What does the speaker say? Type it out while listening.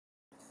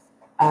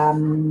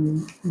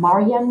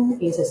Marjan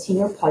is a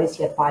senior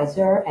policy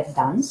advisor at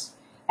DANS,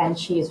 and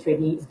she is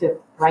really the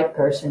right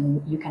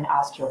person you can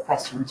ask your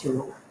question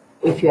to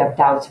if you have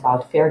doubts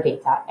about fair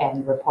data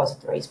and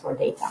repositories for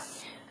data.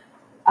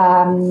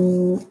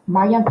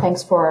 Marjan,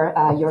 thanks for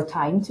your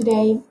time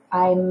today.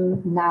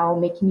 I'm now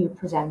making you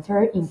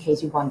presenter in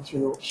case you want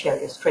to share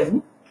your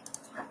screen.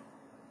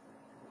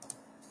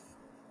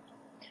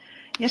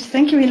 Yes,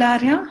 thank you,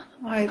 Ilaria.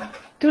 I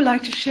do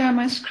like to share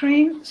my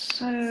screen,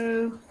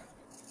 so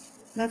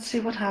let's see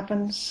what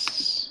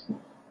happens.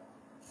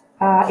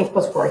 It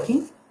was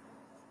working.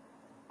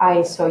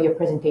 I saw your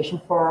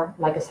presentation for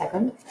like a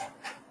second.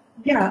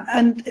 Yeah,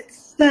 and it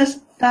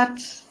says that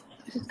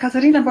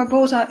Catarina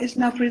Barbosa is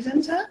now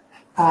presenter.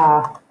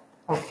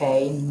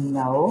 Okay,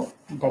 no,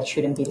 that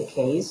shouldn't be the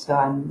case. So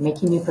I'm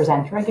making you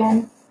presenter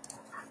again.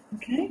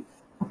 Okay.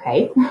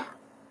 Okay.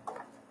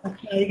 I'll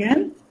try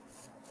again.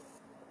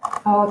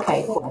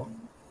 Okay, cool.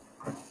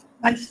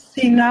 I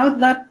see now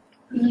that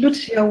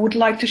Lucio would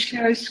like to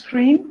share his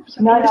screen.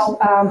 So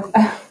no,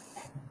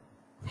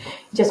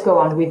 just go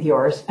on with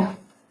yours.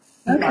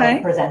 Okay.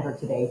 I'm presenter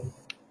today.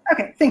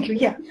 Okay, thank you.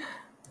 Yeah.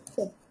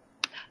 So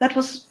that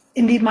was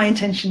indeed my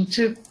intention,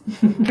 to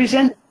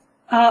present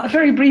a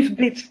very brief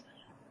bit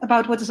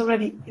about what is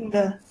already in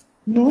the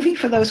movie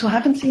for those who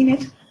haven't seen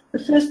it.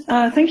 But first,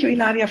 thank you,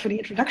 Ilaria, for the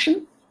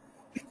introduction.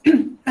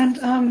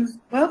 And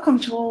welcome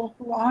to all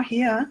who are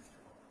here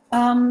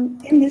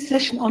in this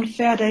session on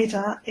fair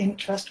data in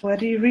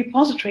trustworthy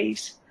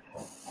repositories.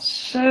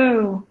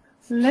 So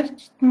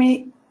let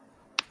me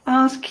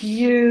ask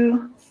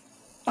you,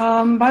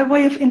 by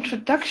way of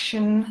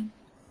introduction,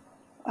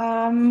 we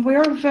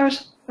are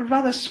a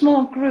rather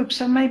small group,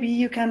 so maybe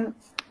you can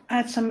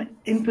add some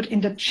input in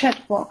the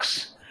chat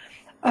box.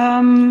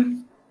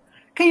 Can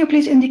you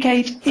please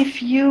indicate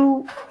if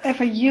you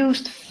ever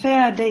used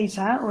fair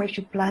data or if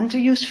you plan to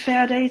use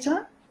fair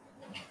data?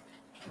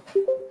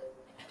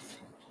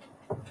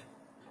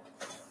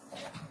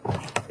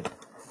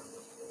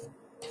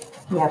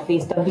 Yeah,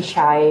 please don't be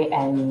shy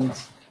and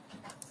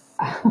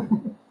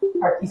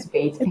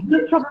participate.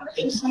 No problem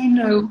if you say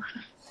no.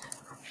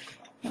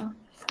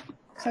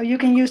 So you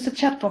can use the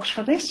chat box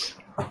for this.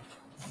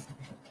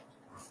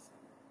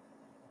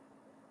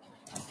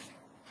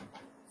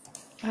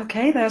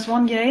 Okay, there's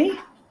one yay.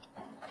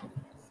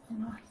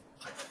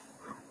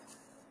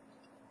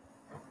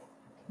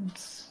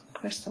 It's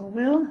Crystal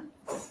Will.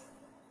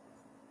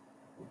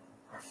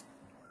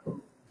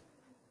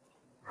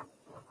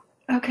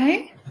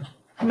 Okay,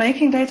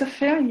 making data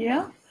fair,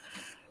 yeah.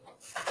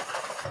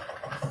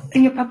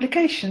 In your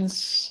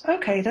publications,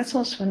 okay, that's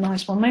also a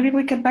nice one. Maybe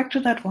we get back to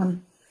that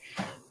one.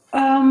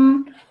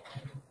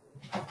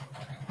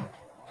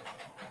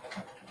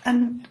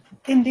 And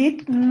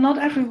indeed, not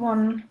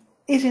everyone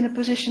is in a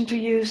position to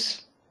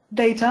use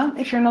data.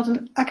 If you're not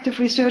an active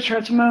researcher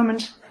at the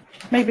moment,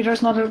 maybe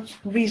there's not a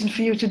reason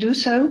for you to do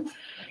so.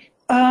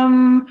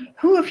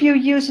 Who of you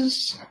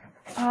uses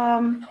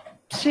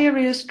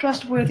serious,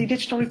 trustworthy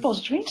digital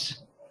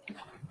repositories?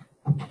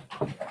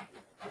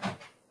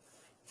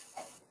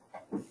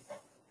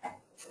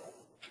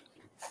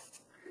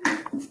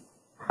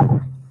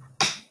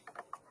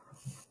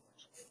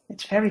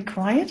 It's very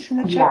quiet in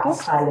the chat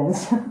box.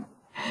 Silence.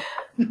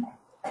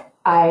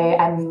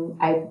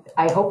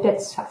 I hope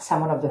that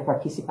some of the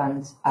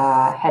participants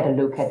had a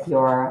look at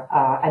your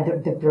at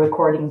the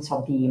recordings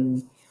of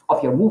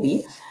your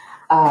movie,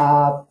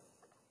 but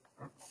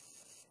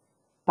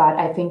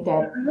I think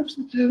that I hope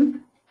so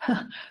too.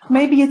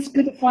 Maybe it's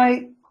good if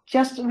I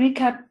just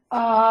recap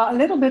a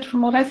little bit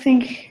from what I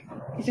think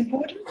is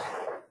important.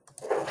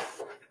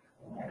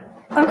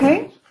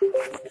 Okay.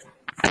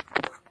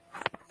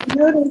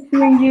 Node is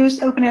being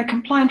used, OpenAI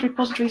compliant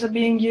repositories are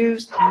being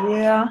used,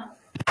 yeah.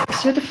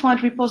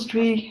 Certified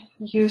repository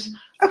use.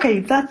 Okay,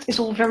 that is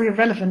all very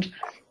relevant.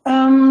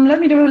 Let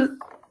me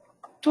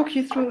talk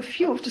you through a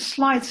few of the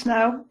slides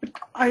now, but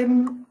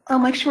I'll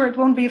make sure it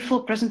won't be a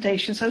full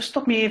presentation, so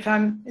stop me if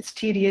it's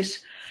tedious.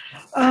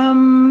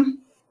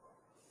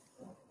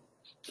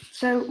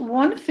 So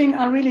one thing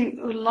I really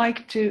would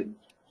like to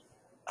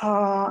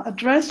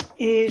address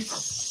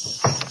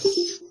is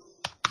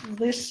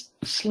this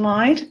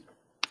slide,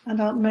 and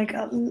I'll make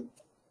a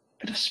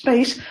bit of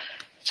space.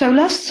 So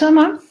last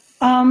summer,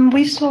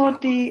 we saw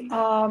the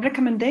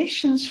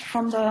recommendations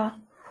from the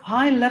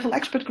high-level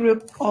expert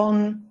group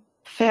on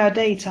fair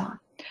data,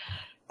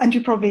 and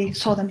you probably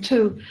saw them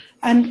too.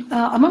 And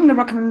among the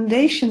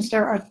recommendations,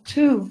 there are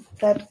two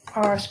that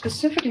are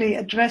specifically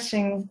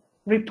addressing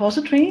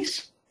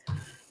repositories.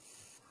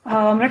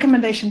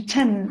 Recommendation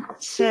 10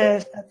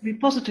 says that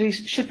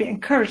repositories should be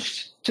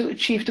encouraged to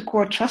achieve the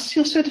core trust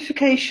seal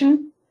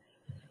certification.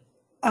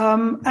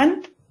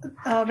 And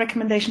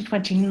recommendation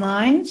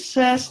 29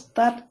 says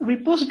that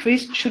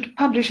repositories should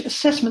publish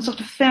assessments of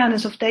the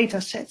fairness of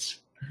data sets.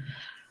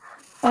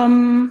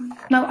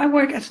 Now, I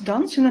work at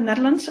DANS in the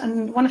Netherlands,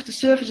 and one of the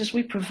services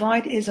we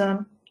provide is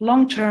a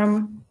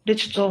long-term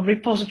digital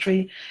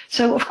repository.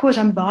 So, of course,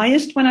 I'm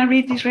biased when I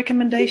read these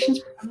recommendations,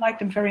 but I like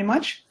them very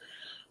much.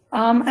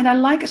 And I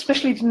like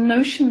especially the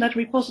notion that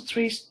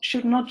repositories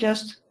should not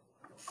just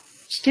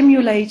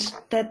stimulate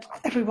that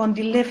everyone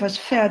delivers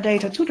fair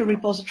data to the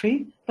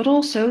repository, but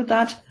also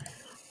that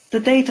the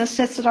data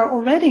sets that are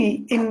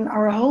already in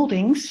our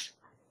holdings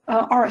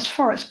are as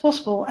far as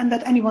possible, and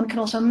that anyone can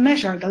also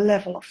measure the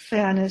level of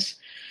fairness.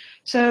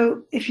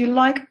 So if you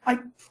like, I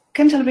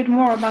can tell a bit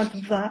more about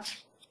that.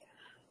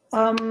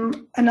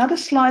 Another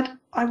slide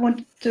I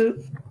want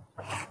to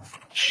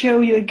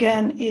show you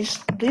again is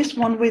this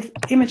one with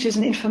images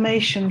and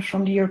information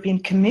from the European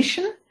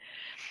Commission.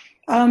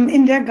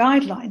 In their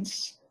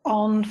guidelines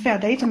on fair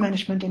data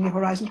management in the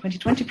Horizon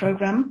 2020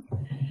 program,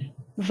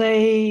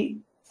 they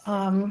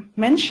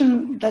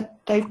mention that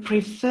they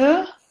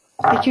prefer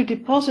that you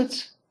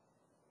deposit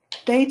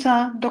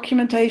data,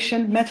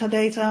 documentation,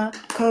 metadata,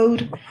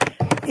 code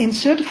in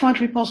certified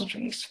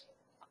repositories.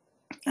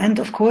 And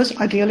of course,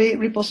 ideally,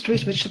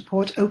 repositories which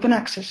support open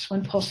access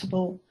when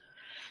possible.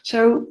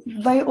 So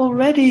they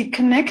already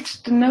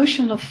connect the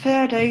notion of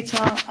fair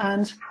data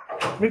and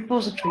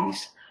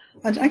repositories.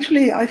 And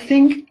actually, I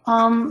think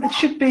it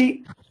should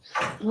be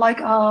like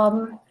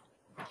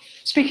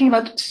speaking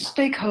about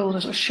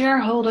stakeholders or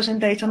shareholders in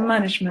data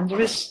management.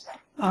 There is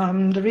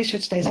the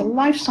research data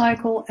life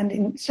cycle, and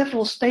in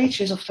several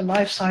stages of the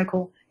life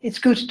cycle, it's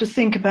good to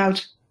think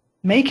about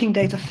making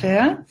data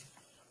fair.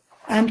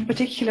 And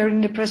particularly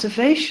in the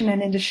preservation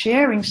and in the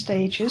sharing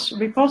stages,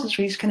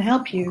 repositories can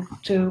help you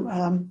to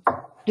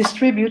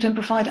distribute and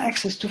provide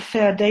access to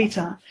fair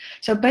data.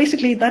 So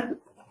basically, that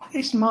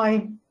is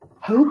my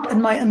hope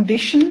and my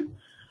ambition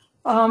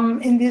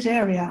in this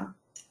area.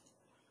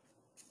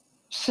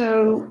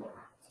 So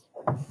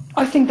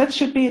I think that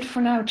should be it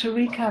for now to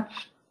recap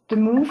the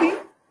movie.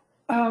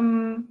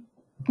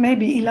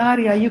 Maybe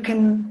Ilaria, you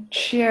can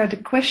share the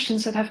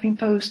questions that have been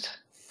posed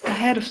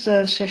ahead of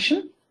the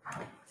session.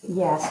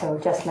 Yeah, so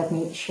just let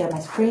me share my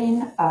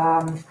screen.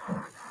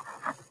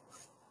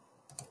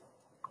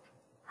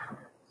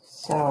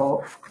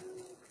 So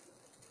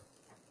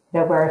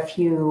there were a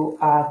few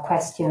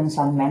questions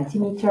on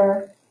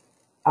Mentimeter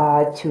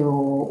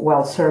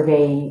to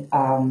survey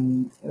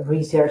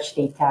research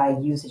data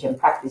usage and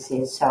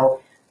practices.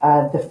 So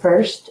the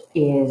first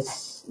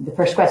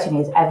question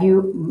is, have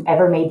you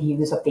ever made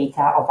use of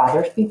data of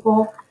other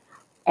people?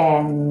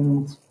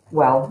 And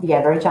well, the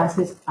average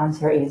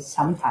answer is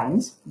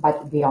sometimes,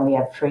 but we only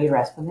have 3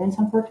 respondents,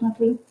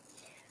 unfortunately.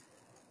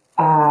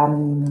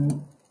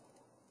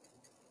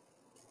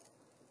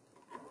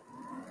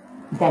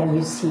 Then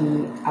you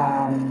see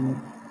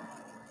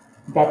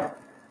that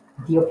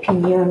the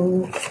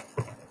opinion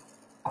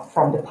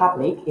from the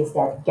public is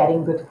that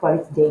getting good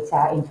quality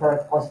data into a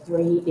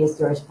repository is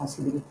the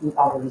responsibility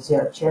of the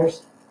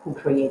researchers who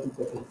created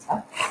the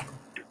data.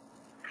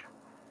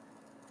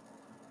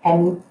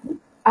 And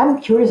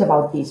I'm curious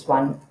about this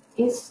one.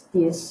 Is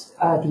this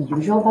the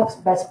usual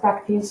best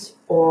practice,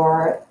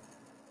 or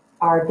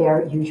are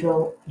there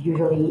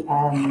usually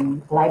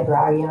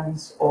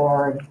librarians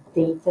or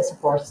data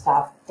support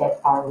staff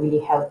that are really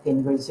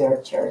helping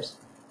researchers?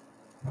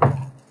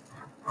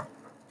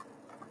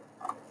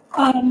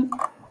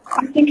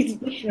 I think it's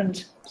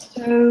different.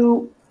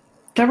 So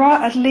there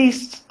are at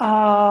least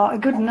a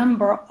good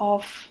number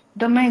of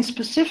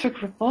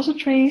domain-specific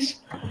repositories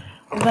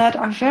that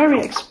are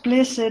very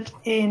explicit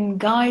in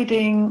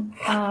guiding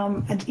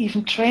and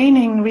even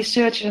training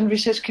researchers and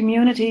research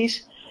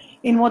communities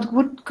in what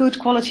good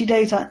quality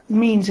data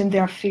means in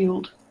their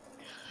field.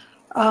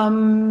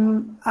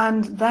 And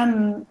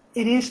then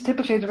it is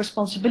typically the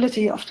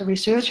responsibility of the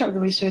researcher or the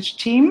research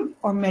team,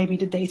 or maybe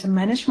the data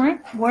manager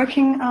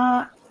working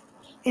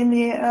in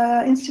the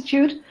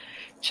institute,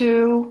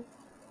 to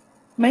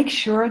make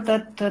sure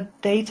that the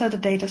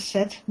data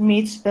set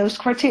meets those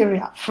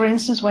criteria. For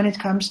instance, when it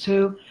comes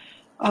to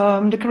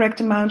the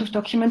correct amount of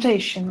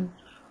documentation,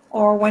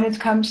 or when it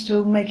comes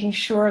to making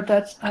sure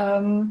that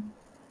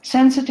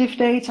sensitive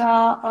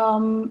data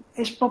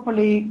is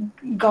properly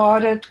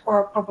guarded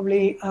or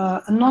properly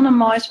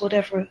anonymized,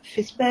 whatever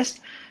fits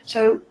best.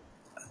 So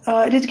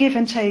it is give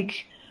and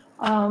take.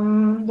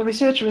 The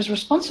researcher is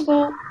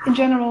responsible in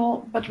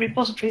general, but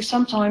repositories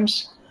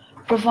sometimes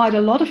provide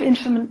a lot of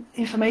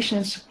information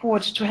and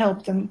support to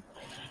help them.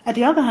 At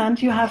the other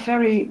hand, you have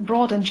very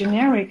broad and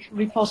generic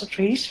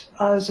repositories,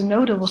 as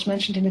Zenoda was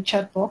mentioned in the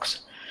chat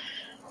box.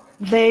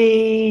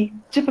 They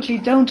typically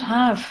don't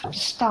have the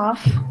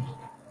staff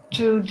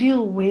to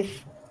deal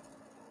with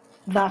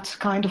that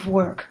kind of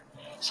work.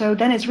 So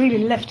then it's really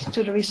left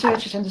to the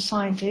researchers and the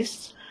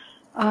scientists.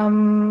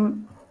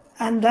 And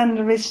then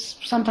there is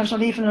sometimes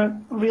not even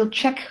a real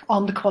check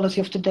on the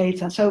quality of the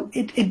data. So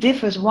it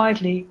differs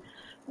widely.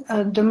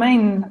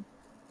 Domain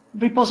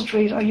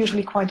repositories are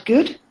usually quite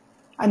good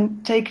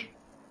and take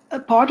a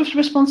part of the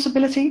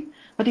responsibility,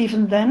 but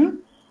even then,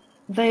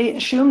 they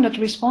assume that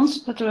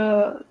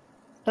the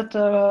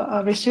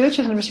researchers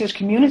and the research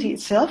community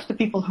itself, the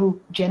people who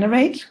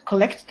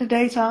collect the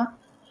data,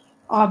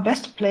 are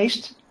best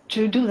placed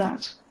to do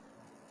that.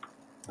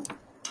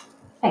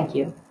 Thank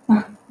you.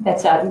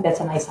 That's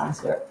a nice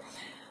answer.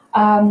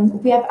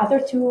 We have other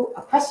two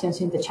questions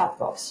in the chat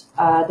box.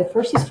 The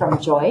first is from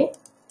Joy,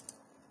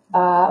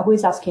 who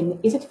is asking,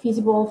 is it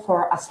feasible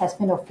for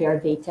assessment of fair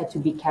data to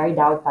be carried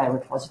out by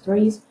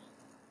repositories?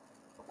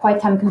 Quite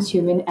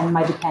time-consuming and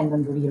might depend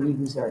on the real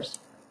users.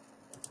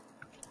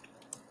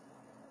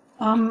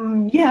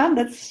 Yeah,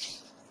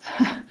 that's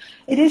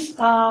it is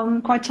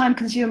quite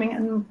time-consuming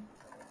and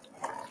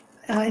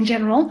in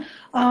general.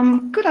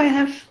 Could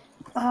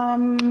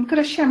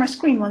I share my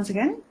screen once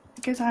again?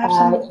 Because I have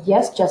some.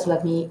 Yes, just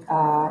let me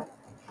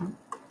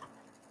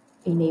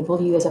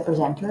enable you as a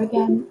presenter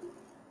again.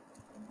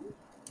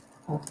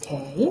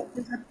 Okay.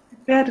 I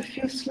prepared a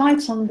few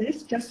slides on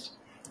this, just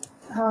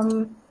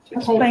to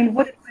explain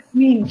what it might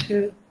mean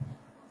to.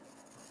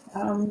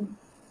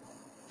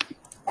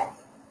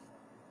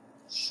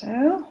 So,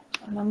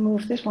 and I'll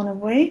move this one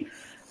away.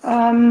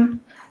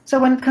 So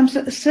when it comes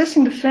to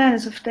assessing the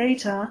fairness of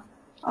data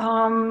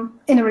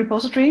in a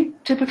repository,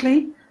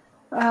 typically,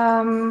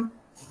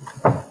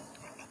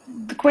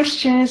 the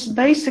question is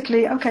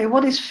basically, okay,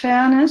 what is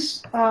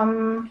fairness?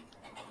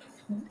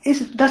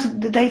 Does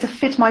the data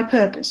fit my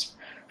purpose?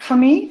 For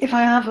me, if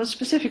I have a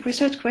specific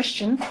research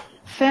question,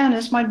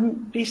 fairness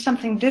might be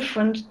something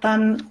different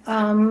than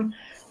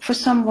for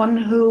someone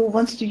who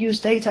wants to use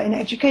data in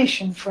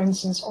education, for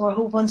instance, or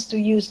who wants to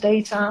use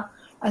data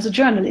as a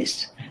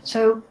journalist.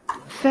 So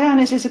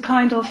fairness is a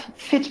kind of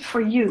fit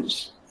for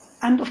use.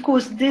 And of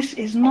course, this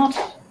is not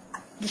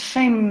the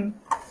same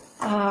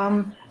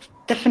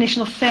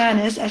definition of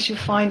fairness as you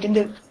find in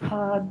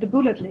the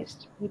bullet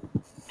list. You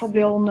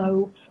probably all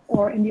know,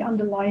 or in the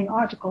underlying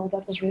article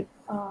that was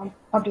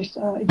published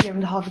a year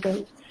and a half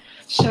ago.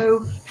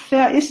 So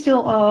fair is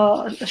still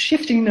a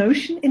shifting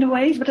notion in a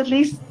way, but at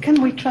least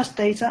can we trust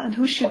data and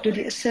who should do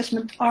the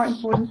assessment are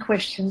important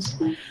questions.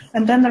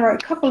 And then there are a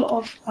couple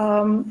of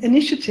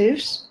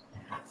initiatives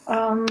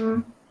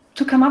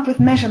to come up with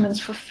measurements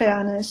for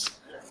fairness.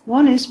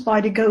 One is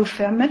by the Go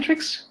Fair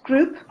Metrics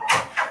group.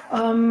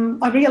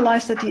 I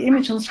realized that the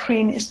image on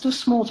screen is too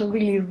small to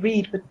really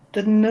read, but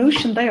the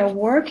notion they are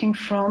working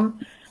from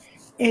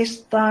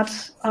is that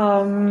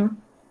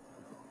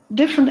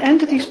different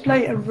entities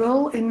play a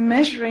role in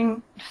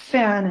measuring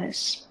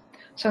fairness.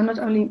 So not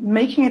only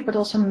making it, but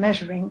also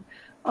measuring.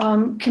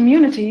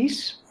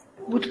 Communities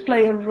would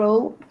play a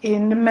role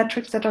in the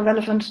metrics that are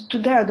relevant to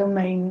their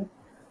domain.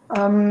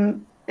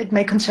 It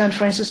may concern,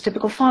 for instance,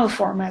 typical file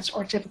formats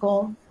or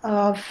typical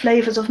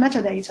flavors of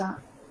metadata.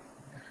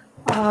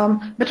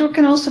 But there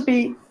can also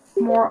be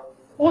more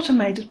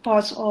automated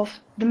parts of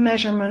the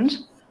measurement.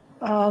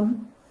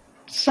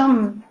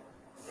 Some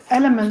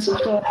elements of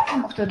the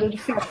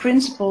FAIR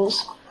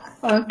principles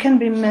can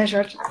be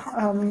measured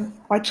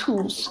by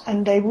tools,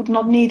 and they would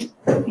not need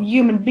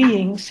human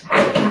beings.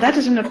 And that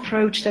is an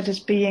approach that is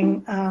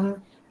being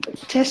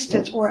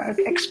tested or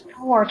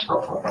explored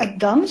at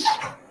DANS.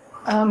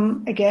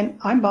 Again,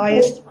 I'm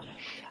biased.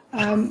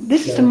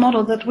 This is the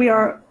model that we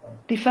are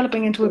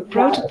developing into a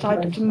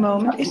prototype at the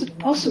moment. Is it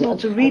possible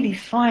to really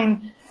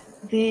find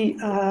the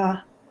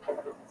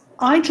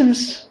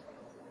items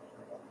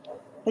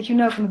that you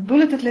know from the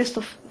bulleted list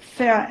of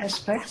fair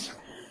aspects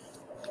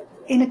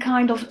in a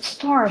kind of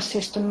star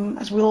system,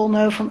 as we all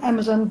know from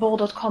Amazon,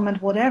 Bol.com and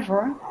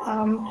whatever.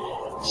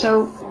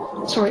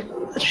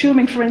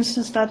 Assuming, for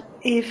instance, that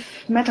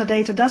if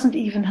metadata doesn't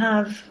even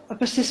have a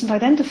persistent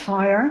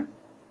identifier,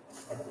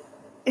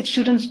 it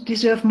shouldn't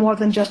deserve more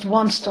than just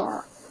 1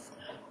 star.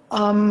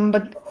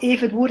 But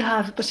if it would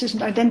have a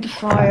persistent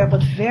identifier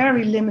but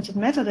very limited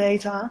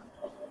metadata,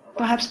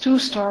 perhaps 2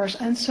 stars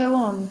and so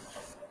on.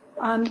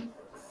 And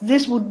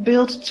this would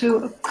build to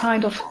a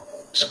kind of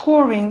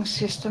scoring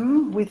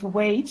system with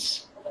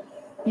weights.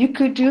 You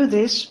could do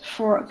this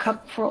for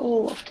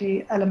all of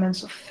the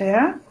elements of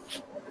FAIR,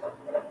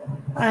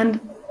 and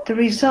the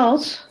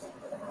results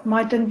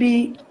might then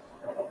be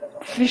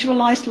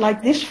visualized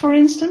like this, for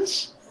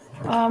instance,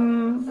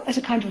 as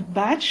a kind of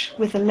badge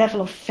with a level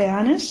of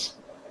fairness.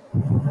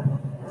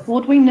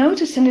 What we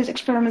noticed in this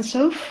experiment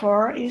so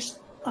far is,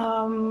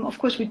 of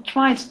course, we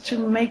tried to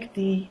make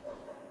the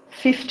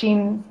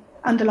 15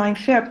 underlying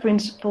FAIR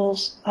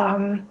principles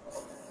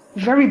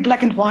very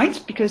black and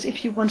white, because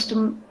if you want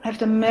to have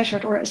them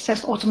measured or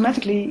assessed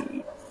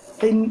automatically,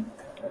 they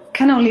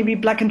can only be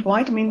black and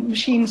white. I mean,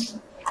 machines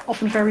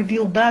often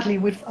deal badly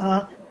with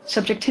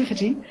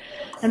subjectivity.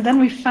 And then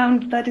we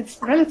found that it's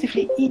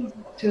relatively easy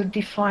to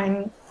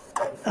define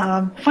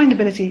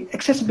findability,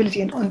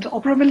 accessibility and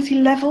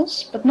interoperability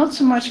levels, but not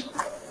so much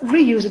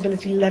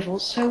reusability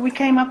levels. So we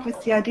came up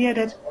with the idea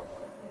that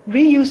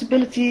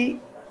reusability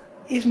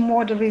is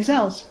more the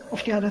result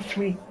of the other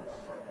 3.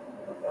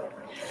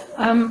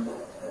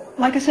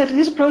 Like I said, it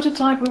is a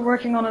prototype. We're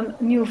working on a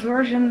new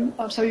version,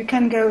 so you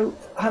can go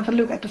have a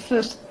look at the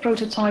first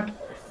prototype,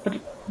 but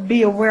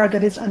be aware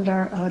that it's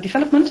under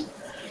development.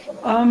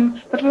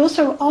 But we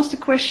also asked the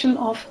question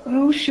of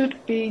who should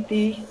be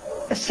the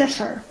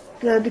assessor,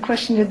 the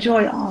question that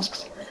Joy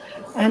asks.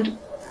 And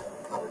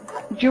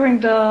during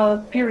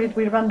the period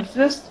we ran the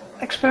first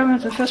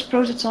experiment, the first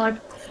prototype,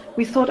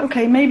 we thought,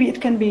 okay, maybe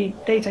it can be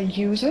data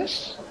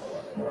users,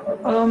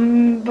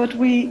 but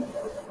we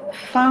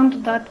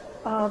found that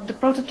the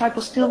prototype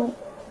was still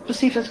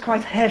perceived as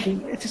quite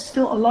heavy. It is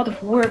still a lot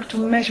of work to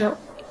measure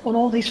on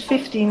all these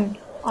 15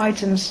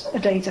 items a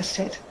data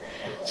set.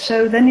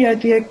 So then the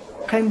idea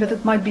came that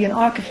it might be an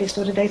archivist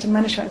or the data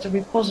manager at a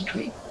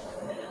repository.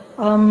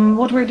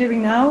 What we're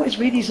doing now is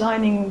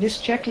redesigning this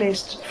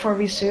checklist for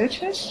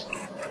researchers,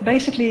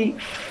 basically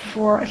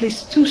for at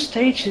least 2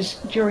 stages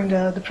during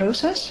the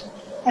process.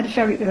 At a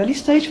very early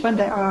stage, when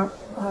they are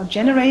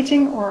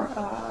generating or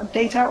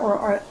data,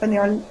 or when they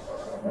are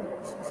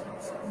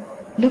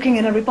looking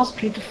in a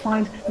repository to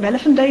find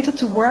relevant data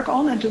to work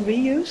on and to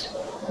reuse,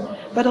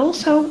 but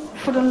also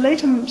for the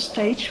later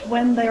stage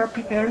when they are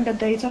preparing the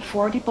data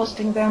for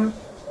depositing them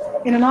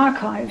in an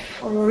archive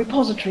or a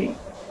repository.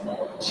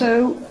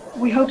 So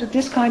we hope that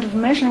this kind of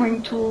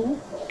measuring tool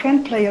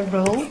can play a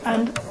role,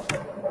 and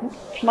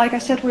like I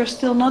said, we're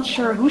still not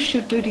sure who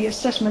should do the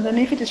assessment and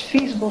if it is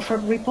feasible for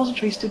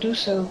repositories to do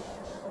so.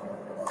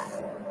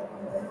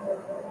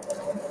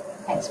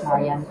 Thanks,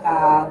 Marjan.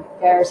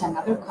 There's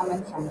another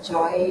comment from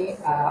Joy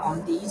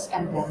on these,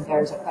 and then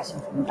there's a question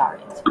from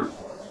Darit.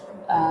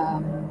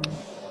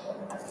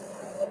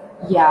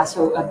 Yeah,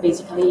 so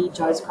basically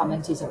Joy's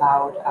comment is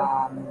about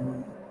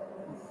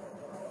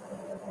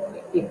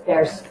if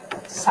there's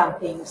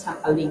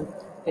a link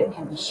that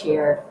can be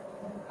shared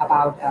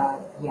about,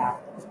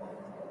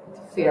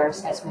 fair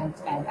assessment,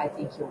 and I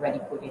think you already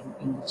put it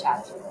in the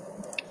chat.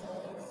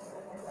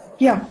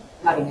 Yeah.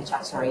 Not in the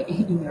chat, sorry,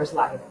 in your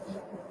slide.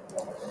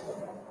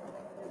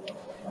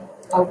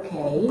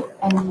 Okay,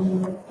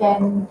 and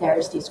then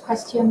there's this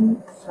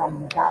question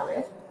from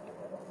Gareth.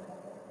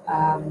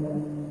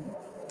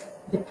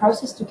 The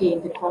process to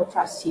gain the Core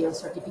Trust Seal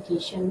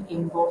certification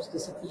involves the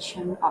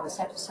submission of a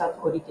set of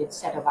self-audited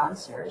set of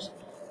answers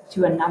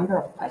to a number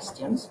of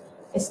questions,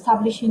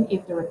 establishing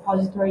if the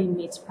repository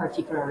meets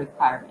particular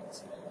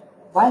requirements.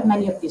 While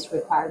many of these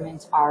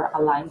requirements are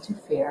aligned to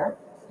FAIR,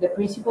 the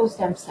principles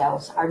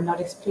themselves are not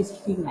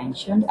explicitly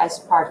mentioned as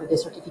part of the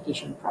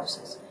certification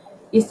process.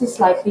 Is this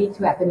likely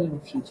to happen in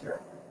the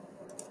future?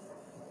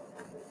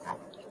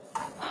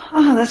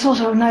 Oh, that's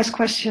also a nice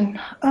question.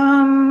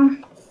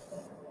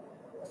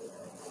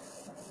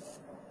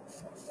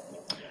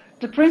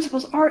 The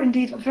principles are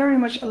indeed very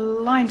much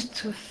aligned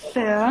to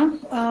FAIR,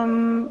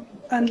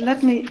 and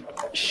let me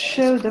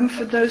show them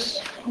for those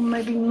who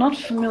may be not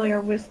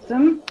familiar with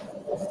them.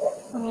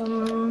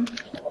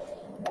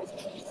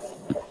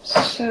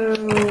 So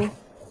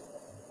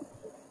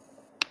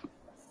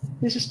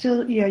this is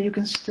still, yeah, you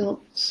can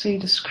still see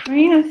the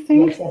screen, I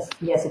think.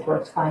 Yes, it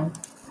works fine.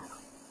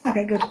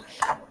 Okay, good.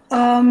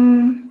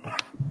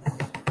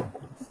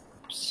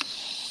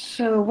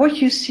 So what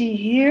you see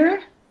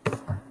here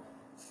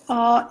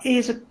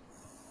is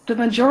the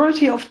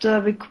majority of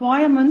the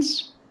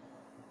requirements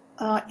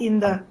in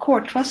the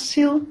Core Trust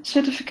Seal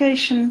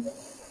certification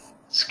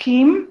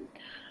scheme,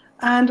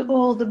 and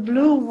all the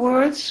blue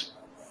words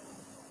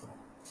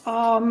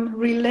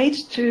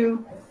relate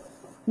to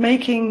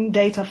making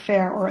data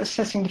fair or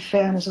assessing the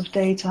fairness of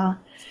data.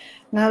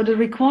 Now, the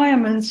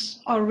requirements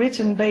are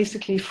written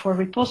basically for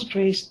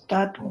repositories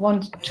that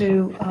want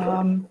to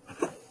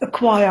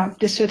acquire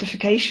this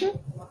certification,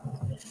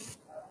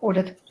 or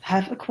that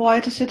have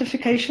acquired a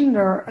certification.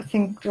 I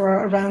think there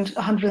are around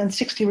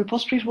 160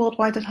 repositories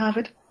worldwide that have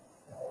it.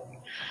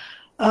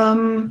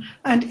 And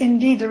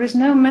indeed, there is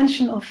no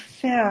mention of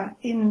FAIR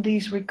in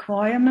these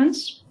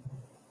requirements,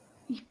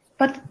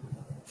 but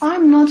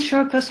I'm not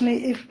sure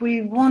personally if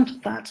we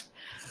want that.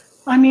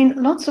 I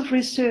mean, lots of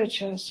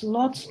researchers,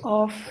 lots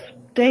of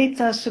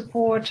data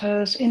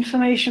supporters,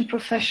 information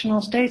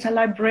professionals, data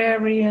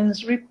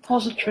librarians,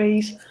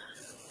 repositories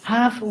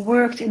have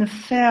worked in a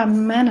fair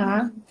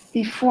manner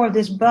before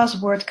this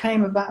buzzword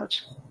came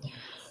about.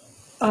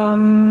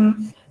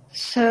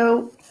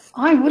 So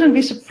I wouldn't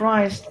be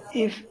surprised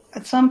if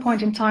at some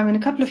point in time, in a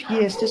couple of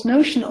years, this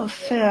notion of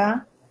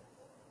fair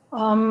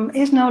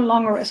is no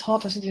longer as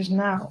hot as it is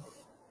now.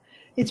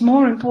 It's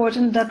more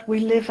important that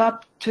we live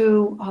up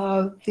to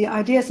the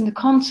ideas and the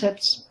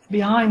concepts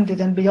behind it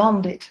and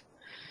beyond it.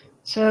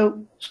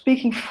 So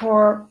speaking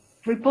for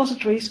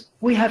repositories,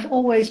 we have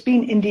always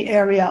been in the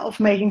area of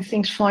making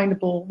things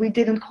findable. We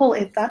didn't call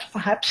it that,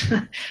 perhaps,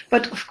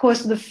 but of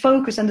course the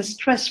focus and the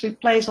stress we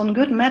place on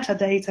good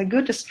metadata,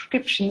 good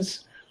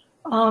descriptions,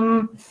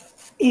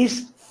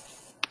 is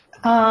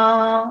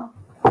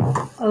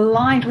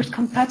aligned with,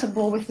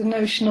 compatible with the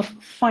notion of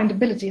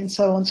findability and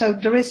so on. So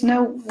there is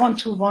no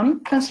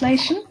one-to-one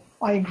translation,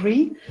 I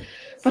agree,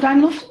 but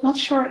I'm not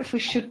sure if we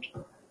should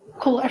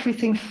call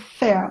everything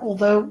fair,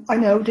 although I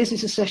know this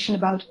is a session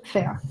about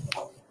fair.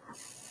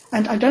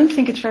 And I don't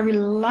think it's very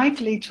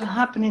likely to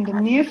happen in the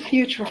near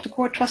future of the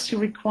Core Trust Seal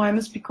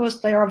requirements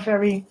because they are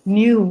very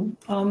new.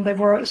 They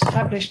were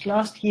established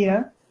last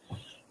year,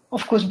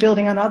 of course,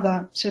 building on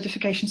other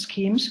certification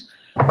schemes.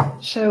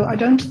 So I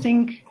don't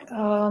think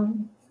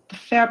the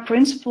FAIR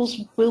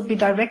principles will be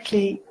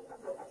directly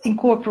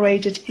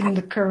incorporated in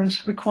the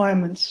current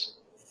requirements.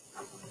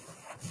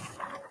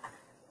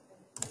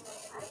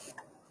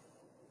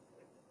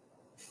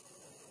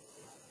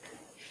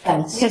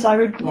 Thanks. Yes, I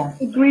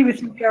agree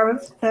with you,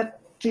 Gareth, that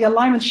the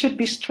alignment should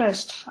be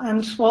stressed.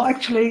 And well,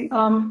 actually,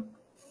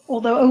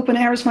 although Open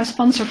Air is my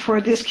sponsor for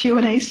this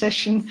Q&A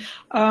session,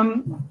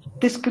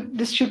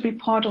 this should be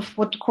part of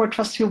what the Core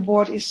Trustee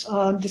Board is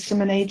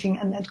disseminating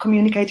and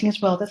communicating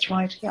as well. That's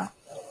right. Yeah.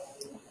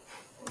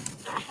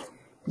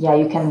 Yeah,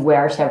 you can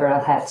wear several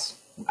hats.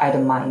 I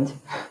don't mind.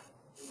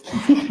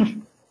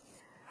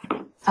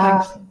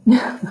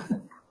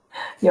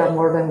 You're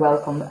more than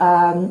welcome.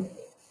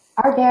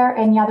 Are there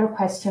any other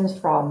questions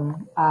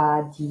from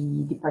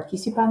the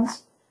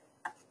participants?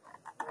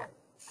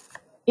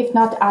 If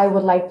not, I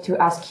would like to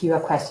ask you a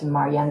question,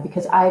 Marjan,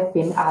 because I've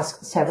been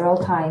asked several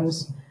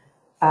times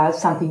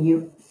something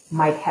you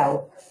might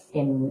help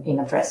in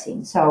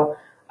addressing. So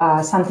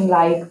something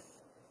like,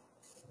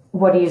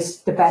 what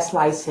is the best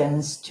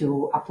license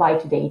to apply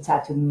to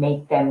data to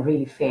make them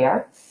really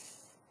fair?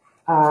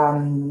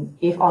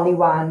 If only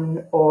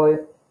one,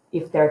 or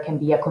if there can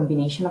be a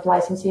combination of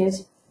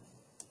licenses?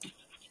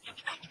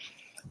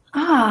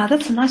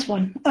 That's a nice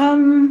one.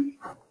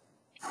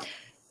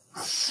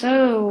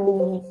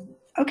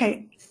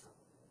 Okay,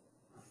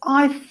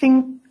 I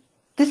think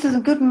this is a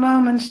good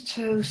moment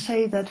to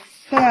say that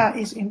fair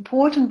is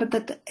important, but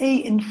that the A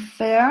in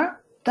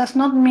fair does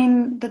not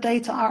mean the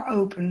data are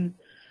open.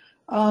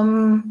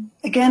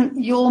 Again,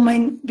 you all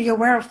may be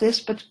aware of this,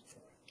 but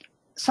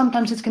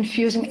sometimes it's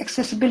confusing.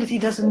 Accessibility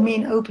doesn't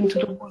mean open to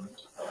the world.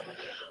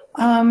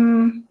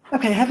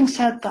 Okay, having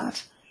said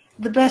that,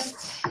 the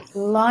best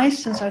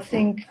license, I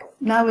think,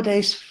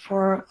 nowadays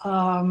for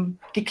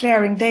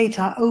declaring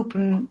data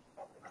open,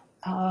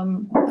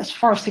 as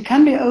far as they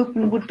can be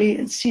open, would be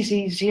a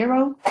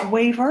CC0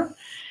 waiver.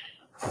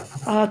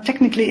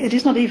 Technically, it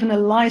is not even a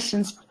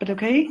license, but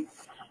okay.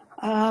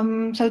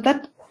 So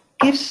that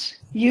gives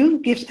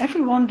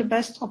everyone the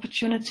best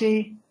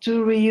opportunity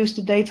to reuse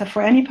the data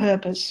for any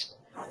purpose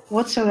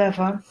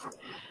whatsoever.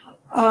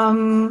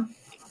 And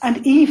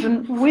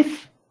even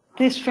with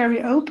this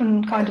very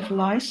open kind of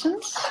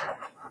license,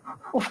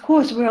 of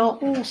course, we are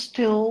all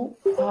still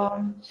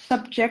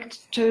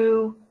subject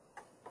to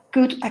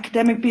good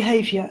academic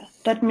behavior.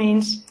 That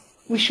means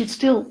we should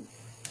still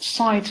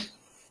cite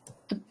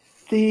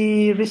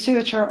the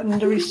researcher and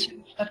the research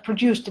that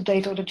produced the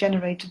data or the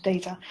generated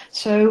data.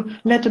 So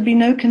let there be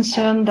no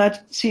concern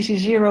that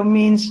CC0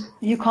 means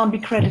you can't be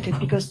credited,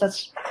 because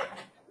that's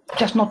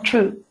just not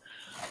true.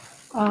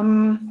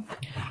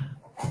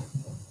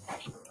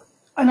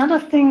 Another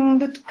thing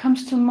that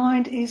comes to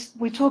mind is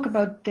we talk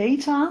about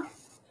data.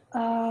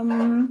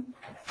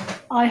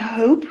 I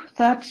hope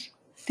that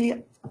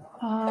the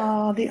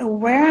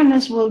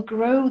awareness will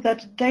grow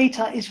that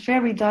data is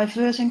very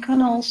diverse and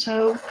can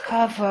also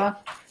cover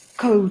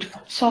code,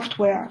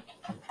 software.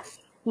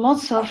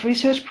 Lots of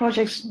research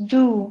projects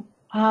do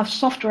have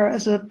software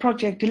as a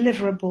project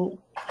deliverable,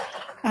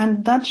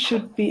 and that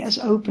should be as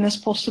open as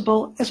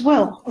possible as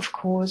well, of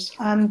course.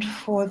 And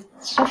for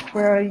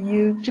software,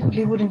 you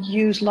typically wouldn't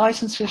use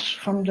licenses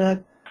from the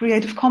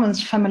Creative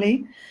Commons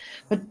family,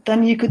 but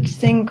then you could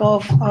think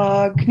of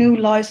GNU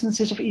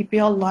licenses, of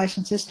EPL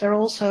licenses. There are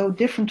also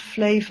different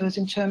flavors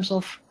in terms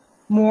of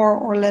more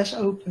or less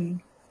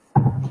open.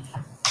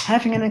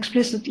 Having an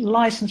explicit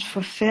license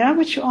for FAIR,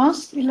 which you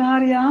asked,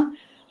 Ilaria,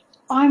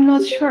 I'm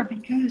not sure,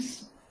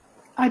 because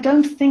I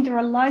don't think there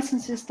are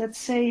licenses that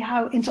say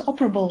how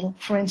interoperable,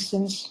 for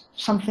instance,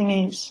 something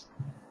is.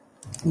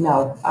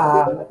 No,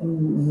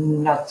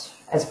 not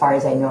as far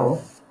as I know.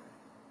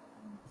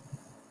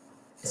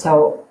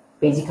 So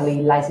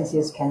basically,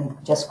 licenses can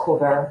just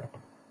cover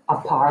a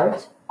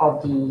part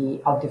of the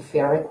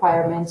FAIR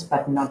requirements,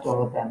 but not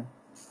all of them.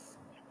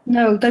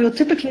 No, they will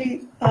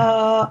typically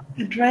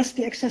address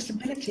the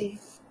accessibility.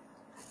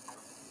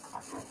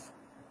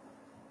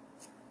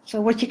 So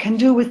what you can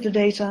do with the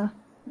data.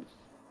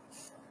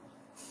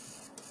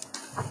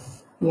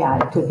 Yeah,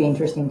 it would be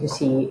interesting to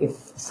see if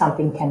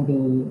something can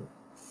be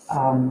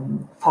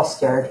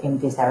fostered in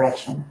this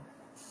direction.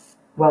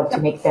 Well, to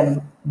make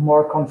them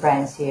more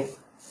comprehensive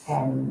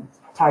and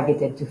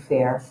targeted to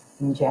FAIR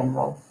in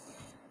general.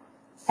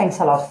 Thanks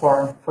a lot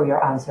for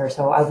your answer.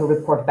 So I will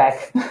report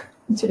back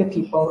to the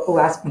people who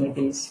asked me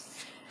this.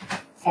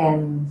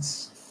 And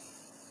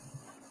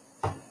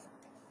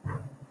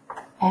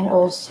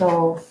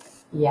also,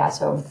 yeah,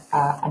 so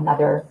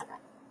another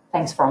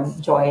thanks from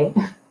Joy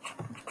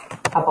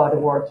about the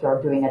work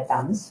you're doing at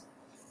DANS.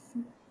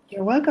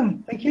 You're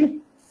welcome. Thank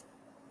you.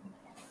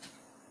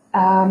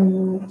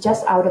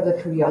 Just out of the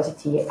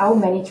curiosity, how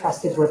many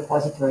trusted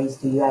repositories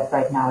do you have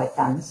right now at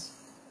DANS?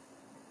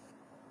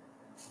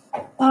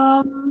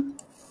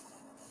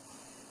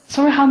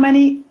 Sorry, how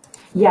many?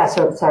 Yeah,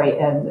 so sorry,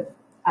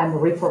 I'm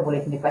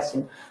reformulating the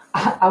question.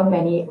 How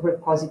many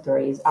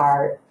repositories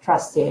are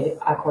trusted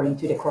according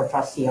to the Core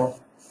Trustee?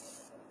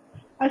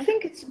 I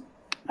think it's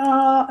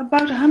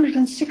about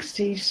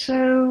 160.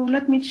 So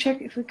let me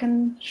check if we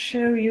can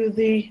show you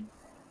the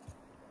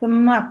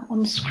map on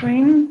the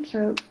screen.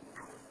 So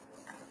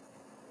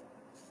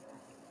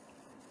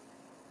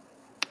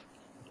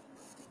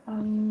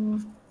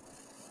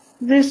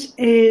this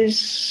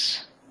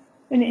is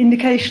an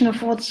indication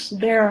of what's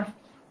there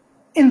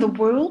in the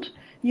world.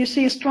 You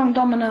see a strong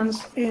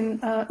dominance in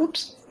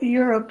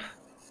Europe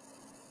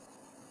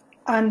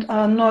and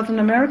Northern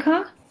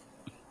America.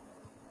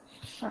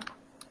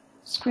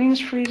 Screen is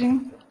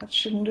freezing. That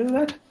shouldn't do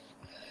that.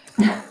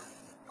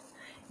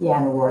 Yeah,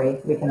 no worry.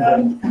 We can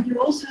do it.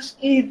 You also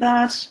see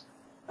that,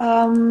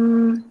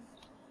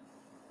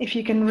 if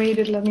you can read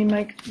it, let me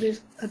make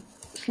this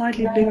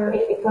slightly bigger.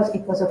 It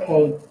was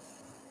okay.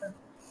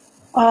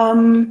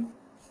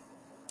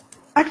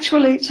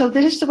 Actually, so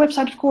this is the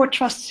website of Core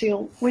Trust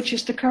Seal, which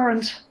is the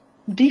current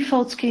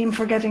default scheme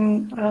for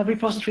getting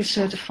repositories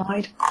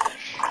certified.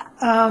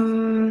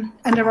 And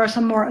there are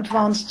some more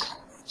advanced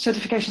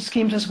certification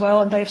schemes as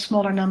well, and they have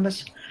smaller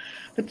numbers.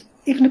 But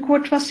even the Core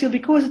Trust Seal,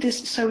 because it is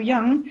so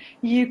young,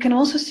 you can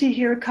also see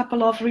here a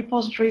couple of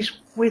repositories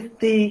with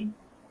the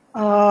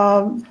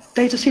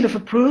Data Seal of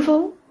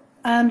Approval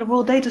and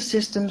World Data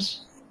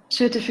Systems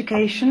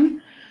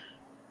certification.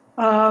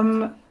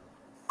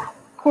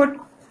 Core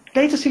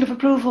Data Seal of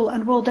Approval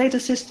and World Data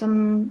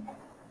System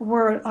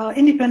were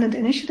independent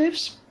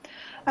initiatives,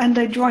 and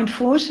they joined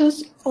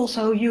forces,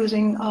 also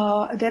using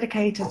a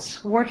dedicated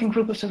working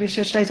group of the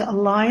Research Data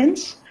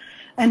Alliance.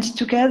 And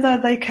together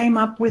they came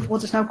up with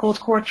what is now called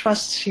Core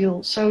Trust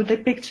Seal. So they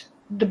picked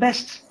the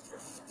best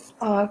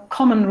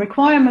common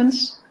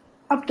requirements,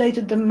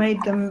 updated them,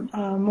 made them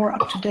more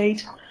up to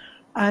date.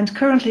 And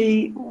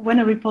currently, when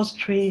a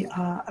repository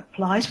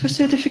applies for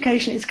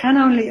certification, it can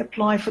only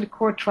apply for the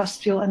Core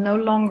Trust Seal and no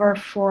longer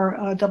for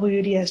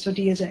WDS or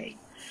DSA.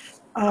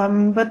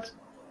 But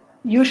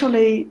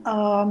usually,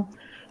 a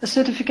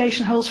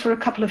certification holds for a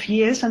couple of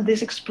years, and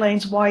this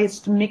explains why it's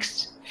the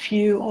mixed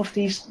view of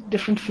these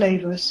different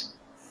flavors.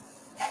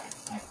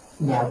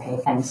 Yeah, okay,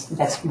 thanks.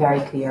 That's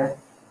very clear.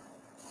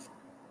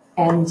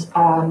 And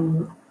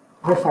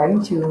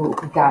referring to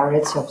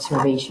Garrett's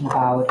observation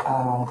about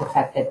the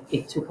fact that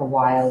it took a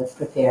while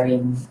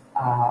preparing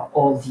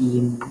all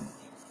the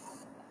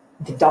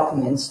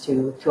documents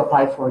to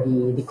apply for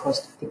the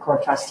Core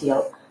Trust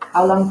Seal,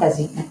 how long does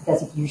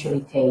it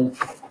usually take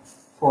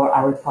for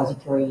a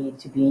repository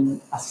to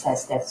be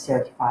assessed as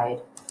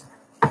certified?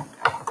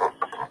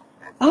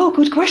 Oh,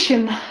 good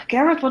question.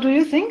 Garrett, what do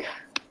you think?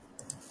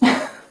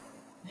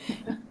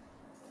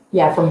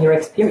 Yeah, from your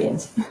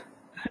experience.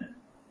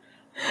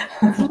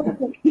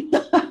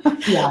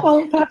 Yeah.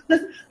 Well, perhaps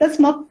that's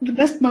not the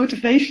best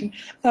motivation.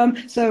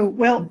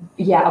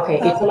 Yeah, okay,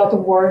 it's a lot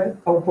of work,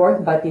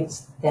 but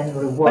it's then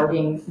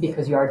rewarding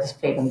because you are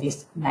displayed on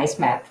this nice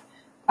map.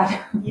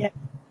 Yeah.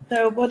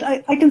 So what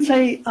I can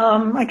say,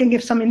 I can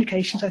give some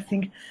indications, I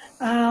think.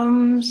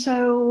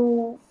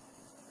 So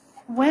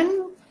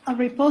when a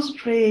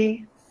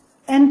repository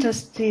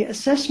enters the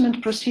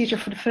assessment procedure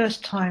for the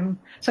first time,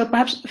 so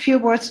perhaps a few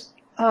words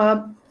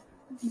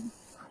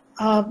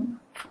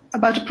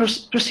about the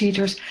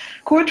procedures.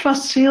 Core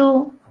Trust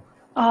Seal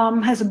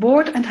has a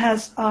board and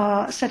has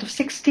a set of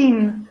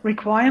 16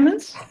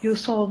 requirements. You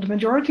saw the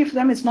majority of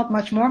them. It's not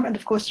much more, and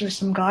of course there is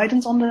some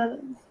guidance on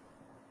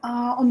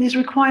these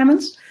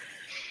requirements.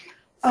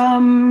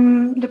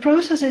 The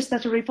process is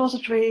that the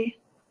repository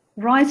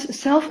writes a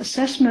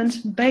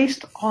self-assessment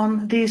based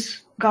on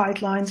these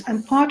guidelines,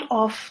 and part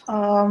of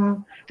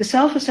the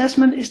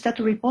self-assessment is that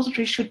the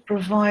repository should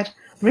provide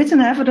written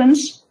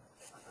evidence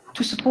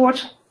to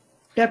support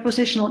their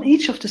position on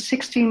each of the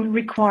 16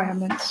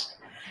 requirements.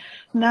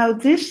 Now,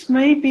 this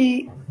may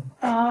be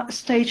a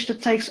stage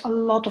that takes a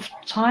lot of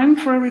time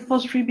for a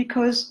repository,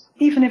 because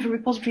even if a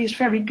repository is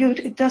very good,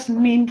 it doesn't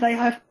mean they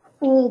have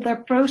all their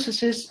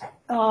processes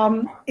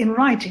in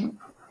writing.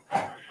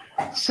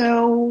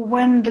 So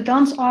when the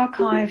Dance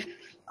Archive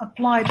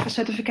applied for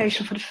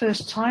certification for the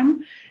first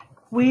time,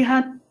 we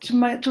had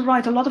to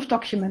write a lot of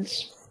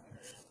documents,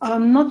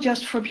 not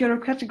just for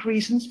bureaucratic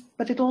reasons,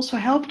 but it also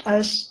helped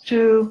us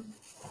to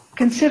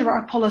consider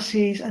our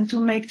policies and to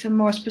make them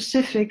more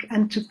specific,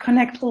 and to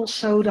connect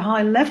also the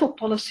high-level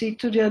policy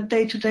to the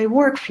day-to-day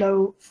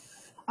workflow.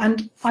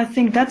 And I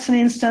think that's an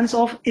instance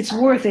of it's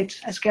worth it,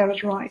 as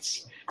Garrett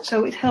writes.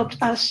 So it helped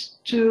us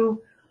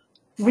to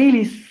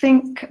really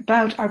think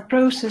about our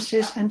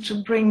processes and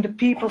to bring the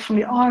people from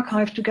the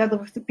archive together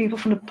with the people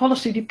from the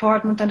policy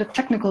department and the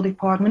technical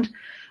department.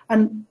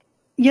 And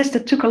yes,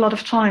 that took a lot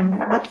of time,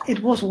 but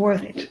it was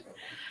worth it.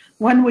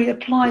 When we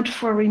applied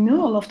for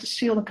renewal of the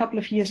seal a couple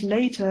of years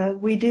later,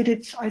 we did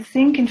it, I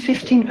think, in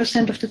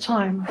 15% of the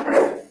time.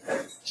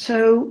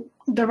 So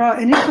there are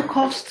initial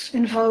costs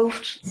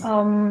involved,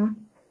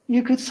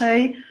 you could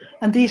say,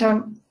 and these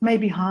are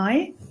maybe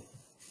high,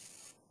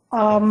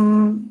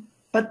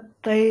 but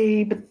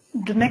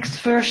the next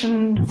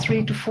version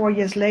 3 to 4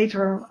 years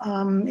later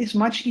is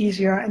much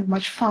easier and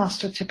much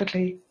faster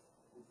typically.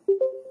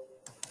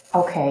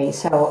 Okay,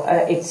 so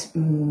it's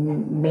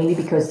mainly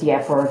because the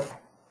effort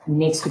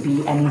needs to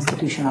be an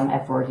institutional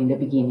effort in the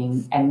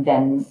beginning, and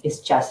then it's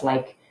just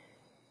like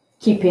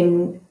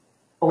keeping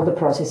all the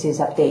processes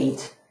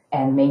update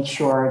and make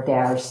sure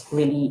there's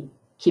really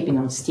keeping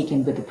on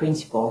sticking with the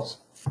principles.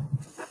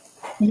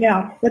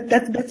 Yeah, but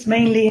that's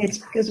mainly it,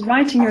 because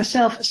writing your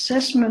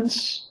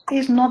self-assessments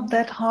is not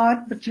that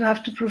hard, but you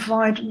have to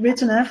provide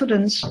written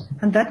evidence,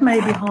 and that may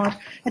be hard.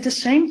 At the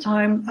same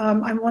time,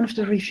 I'm one of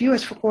the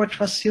reviewers for Core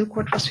Trust Seal.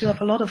 Core Trust Seal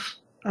have a lot of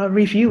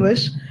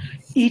reviewers.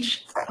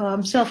 Each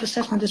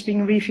self-assessment is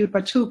being reviewed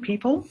by 2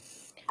 people.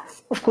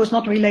 Of course,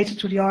 not related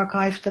to the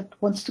archive that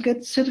wants to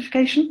get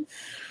certification.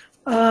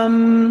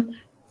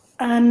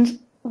 And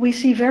we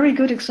see very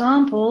good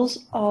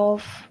examples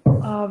of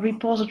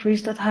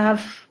repositories that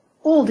have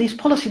all these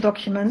policy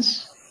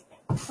documents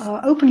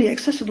openly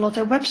accessible at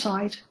their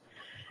website.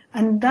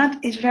 And that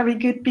is very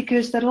good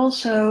because that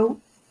also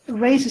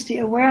raises the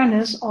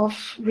awareness of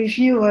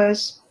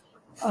reviewers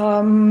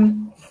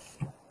and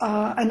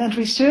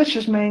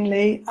researchers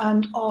mainly,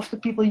 and of the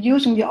people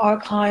using the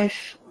archive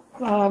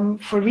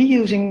for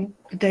reusing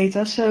the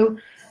data. So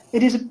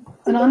it is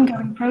an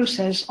ongoing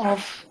process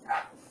of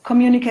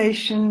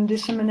communication,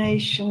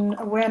 dissemination,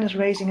 awareness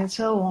raising, and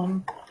so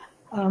on.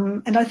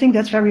 And I think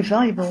that's very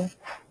valuable.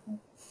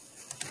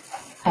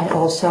 And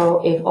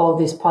also, if all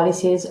these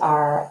policies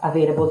are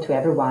available to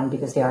everyone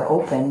because they are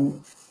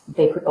open,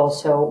 they could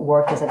also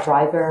work as a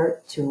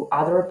driver to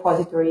other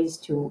repositories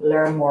to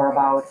learn more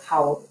about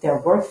how their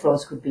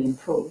workflows could be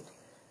improved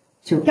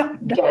to get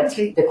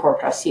the Core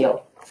Trust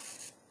Seal.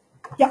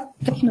 Yeah,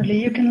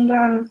 definitely. You can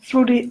learn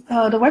through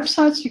the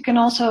websites. You can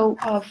also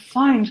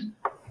find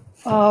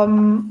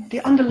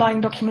the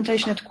underlying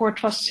documentation at the Core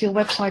Trust Seal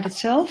website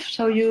itself,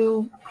 so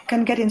you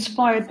can get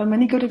inspired by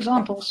many good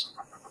examples.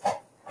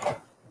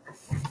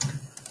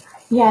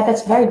 Yeah,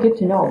 that's very good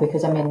to know,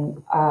 because I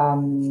mean,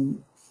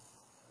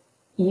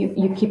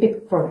 you take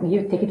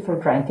it for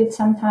granted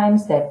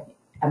sometimes that,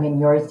 I mean,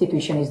 your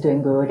institution is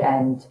doing good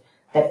and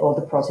that all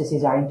the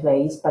processes are in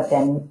place. But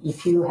then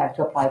if you have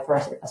to apply for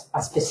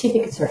a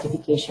specific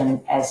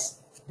certification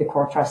as the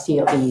Core Trust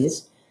Seal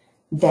is,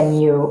 then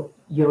you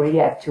really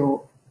have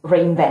to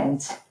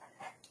reinvent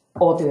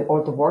all the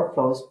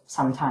workflows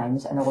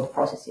sometimes and all the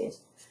processes.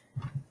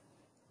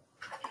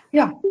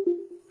 Yeah.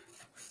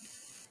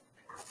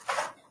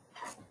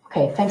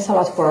 Okay, thanks a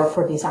lot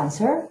for this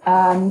answer.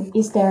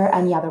 Is there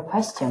any other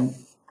question?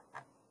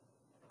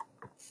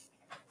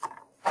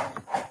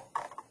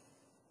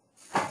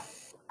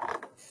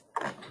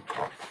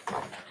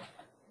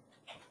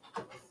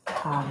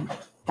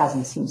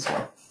 Doesn't seem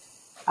so.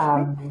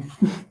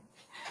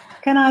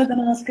 Can I then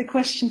ask a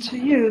question to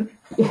you?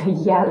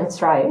 Yeah, let's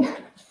try.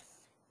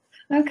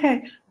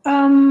 Okay.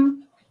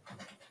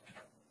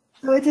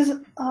 So it is.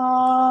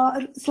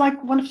 It's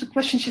like one of the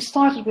questions you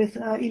started with,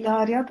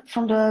 Ilaria,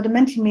 from the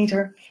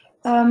Mentimeter.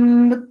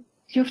 But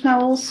you've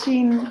now all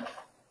seen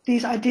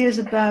these ideas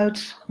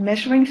about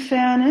measuring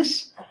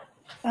fairness,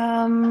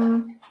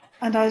 and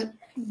I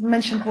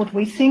mentioned what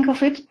we think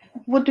of it.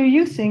 What do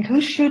you think?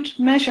 Who should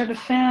measure the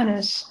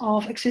fairness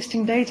of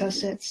existing data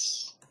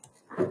sets?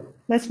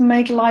 Let's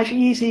make life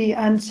easy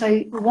and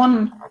say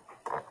 1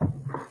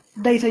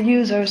 data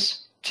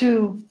users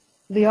to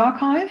the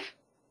archive.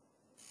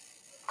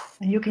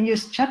 And you can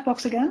use the chat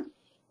box again.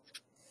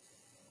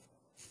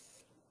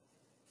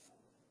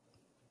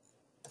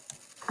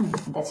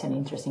 That's an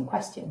interesting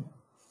question.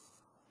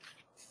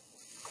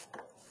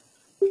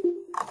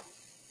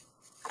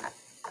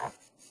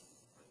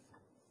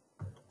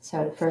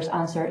 So the first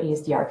answer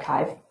is the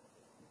archive,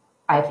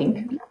 I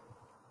think.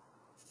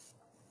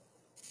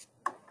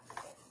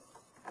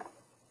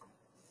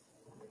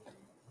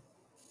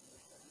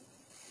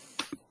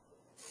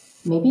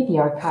 Maybe the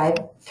archive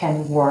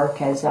can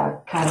work as a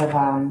kind of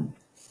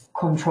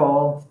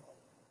control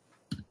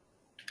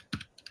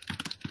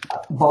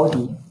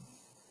body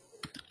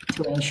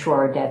to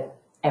ensure that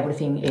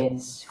everything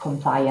is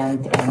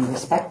compliant and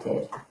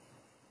respected.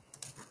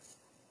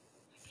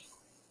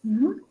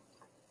 Mm-hmm.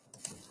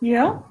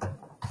 Yeah.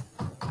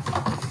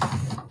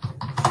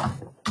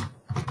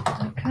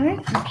 Okay,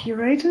 the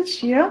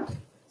curators, yeah.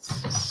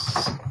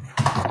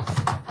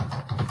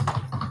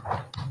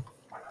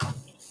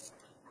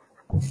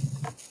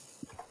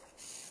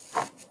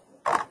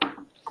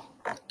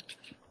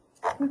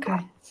 Okay.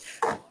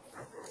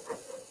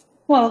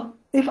 Well,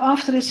 if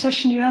after this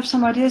session you have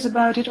some ideas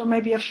about it, or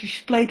maybe if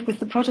you've played with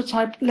the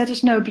prototype, let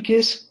us know,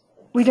 because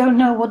we don't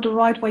know what the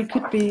right way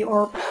could be,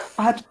 or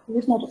perhaps there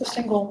is not a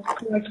single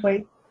correct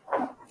way.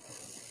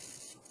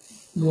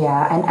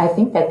 Yeah, and I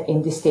think that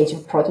in this stage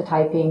of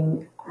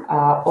prototyping,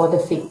 all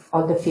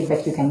the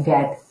feedback you can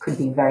get could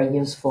be very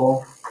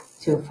useful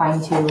to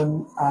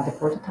fine-tune the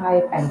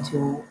prototype and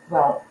to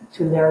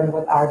learn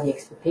what are the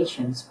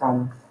expectations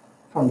from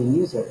the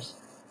users.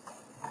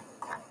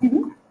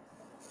 Mm-hmm.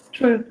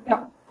 True.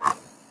 Yeah.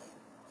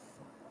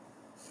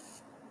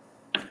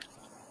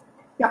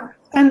 Yeah.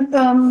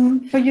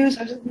 And for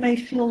users, it may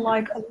feel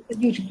like a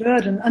huge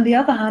burden. On the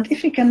other hand,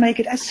 if we can make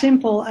it as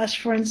simple as,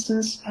 for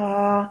instance,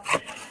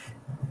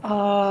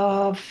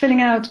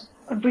 filling out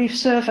a brief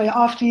survey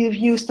after you've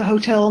used the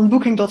hotel on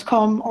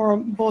Booking.com or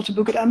bought a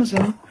book at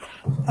Amazon,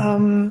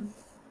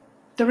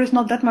 there is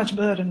not that much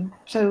burden.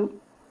 So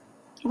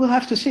we'll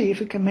have to see if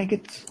we can make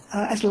it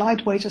as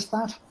lightweight as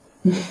that.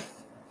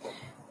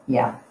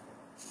 Yeah.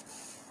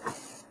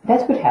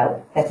 That would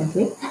help,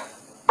 definitely.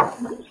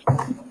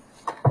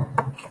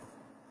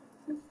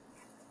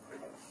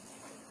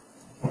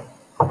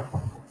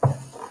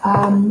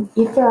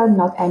 If there are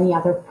not any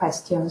other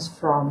questions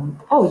from,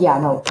 oh yeah,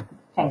 no,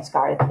 thanks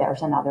Gareth,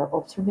 there's another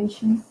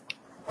observation.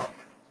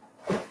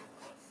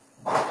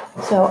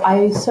 So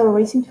I saw a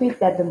recent tweet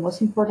that the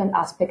most important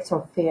aspects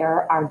of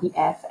FAIR are the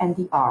F and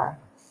the R.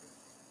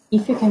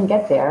 If you can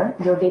get there,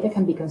 your data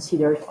can be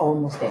considered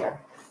almost there.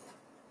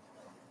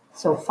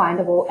 So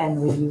findable and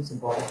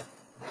reusable.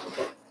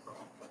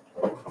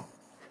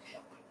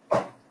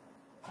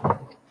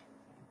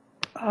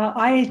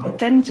 I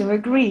tend to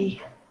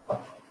agree.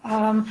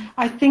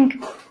 I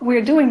think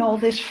we're doing all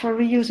this for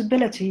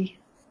reusability.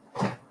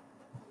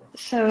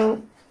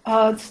 So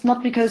it's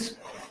not because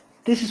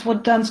this is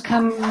what Duns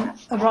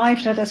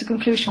arrived at as a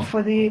conclusion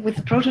with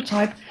the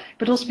prototype,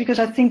 but also because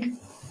I think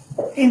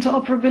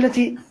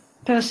interoperability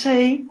per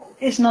se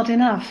is not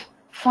enough.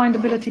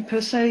 Findability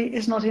per se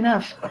is not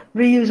enough.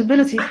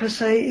 Reusability per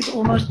se is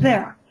almost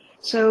there.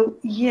 So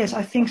yes,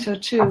 I think so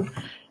too.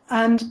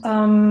 And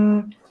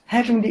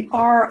having the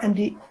R and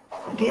the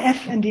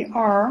F and the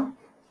R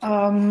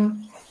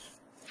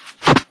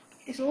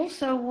is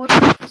also what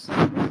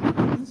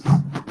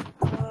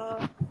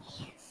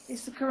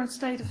is the current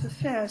state of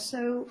affairs.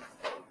 So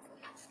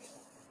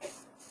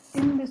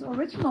in this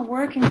original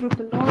working group,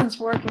 the Lawrence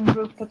working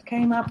group that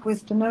came up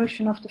with the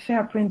notion of the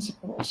FAIR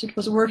principles, it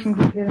was a working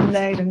group here in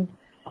Leiden.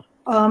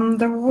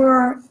 There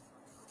were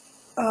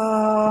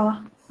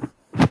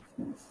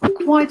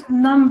quite a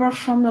number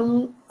from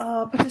the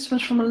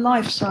participants from the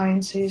life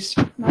sciences.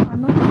 Now,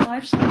 I'm not in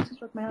life sciences,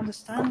 but my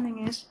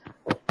understanding is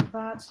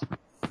that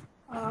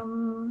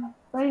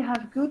they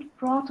have good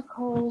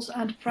protocols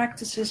and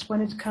practices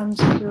when it comes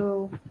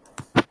to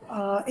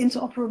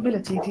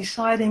interoperability,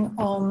 deciding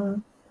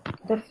on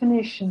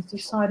definitions,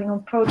 deciding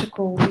on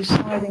protocol,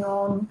 deciding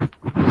on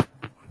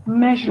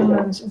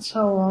measurements, and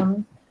so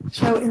on.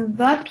 So in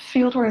that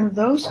field, or in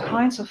those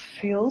kinds of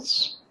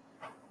fields,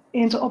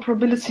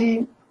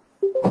 interoperability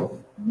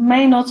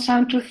may not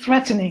sound too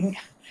threatening.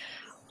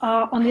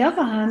 On the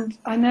other hand,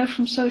 I know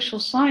from social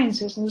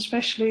sciences, and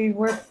especially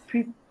where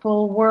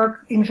people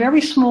work in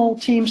very small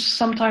teams,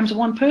 sometimes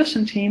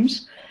one-person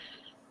teams,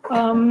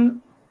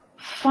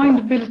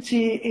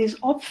 findability is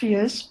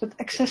obvious, but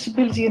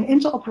accessibility and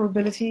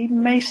interoperability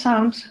may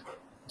sound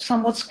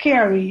somewhat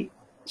scaring.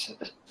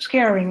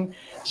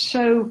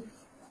 So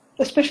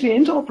especially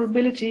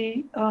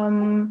interoperability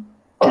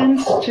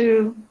tends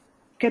to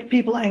get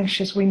people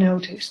anxious, we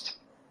noticed.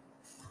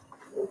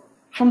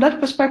 From that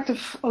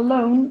perspective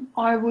alone,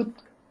 I would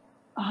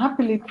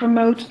happily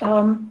promote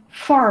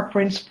FAR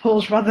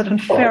principles rather than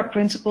FAIR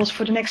principles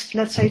for the next,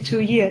 let's say, 2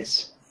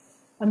 years,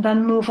 and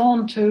then move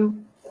on to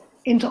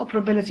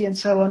interoperability and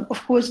so on.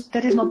 Of course,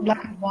 that is not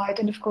black and white,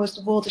 and of course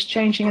the world is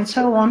changing and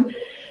so on,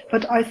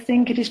 but I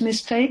think it is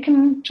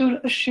mistaken to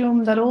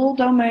assume that all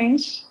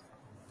domains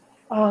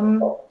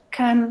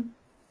can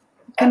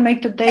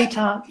make the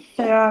data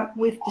fair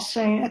with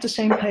at the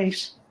same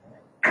pace.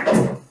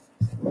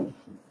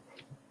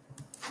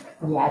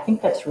 Yeah, I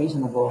think that's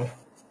reasonable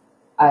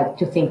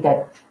to think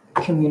that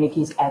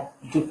communities at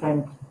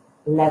different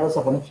levels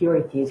of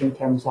maturities in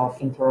terms of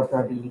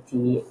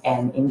interoperability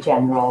and in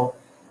general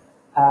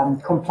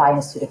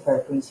compliance to the FAIR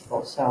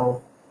principle.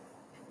 So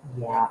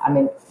yeah, I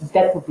mean,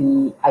 that would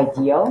be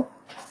ideal,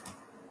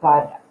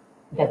 but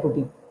that would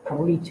be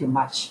probably too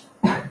much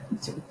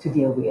to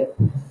deal with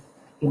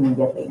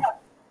immediately.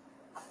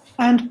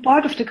 And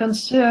part of the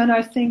concern,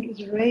 I think,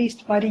 is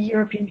raised by the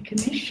European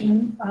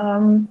Commission,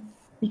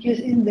 because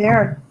in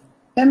their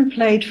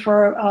template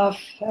for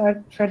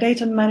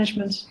data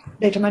management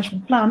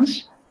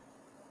plans,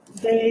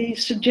 they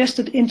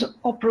suggested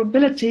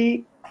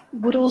interoperability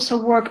would also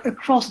work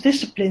across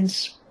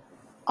disciplines.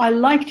 I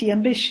like the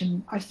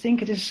ambition. I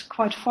think it is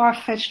quite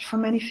far-fetched for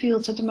many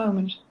fields at the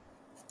moment.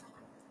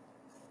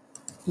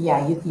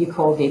 Yeah, you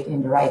called it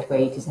in the right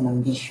way. It is an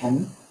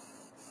ambition.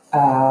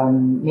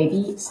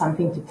 Maybe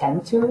something to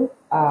tend to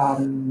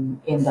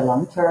in the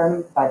long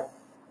term, but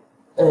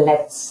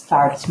let's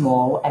start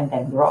small and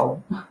then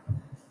grow.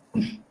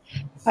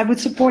 I would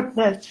support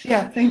that.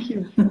 Yeah, thank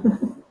you.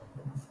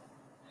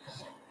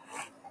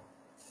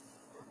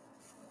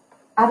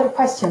 Other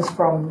questions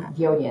from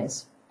the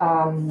audience?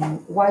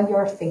 While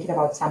you're thinking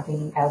about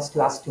something else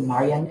to ask to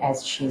Marjan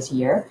as she's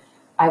here,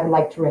 I would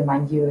like to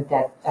remind you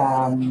that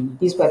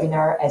this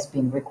webinar has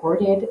been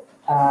recorded.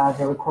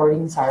 The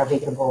recordings are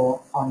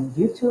available on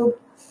YouTube.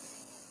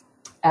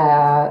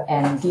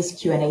 And this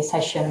Q&A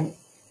session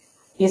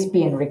is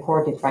being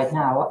recorded right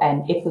now,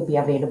 and it will be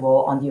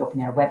available on the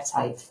OpenAir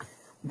website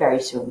very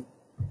soon,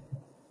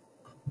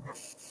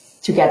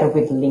 together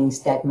with the links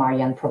that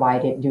Marjan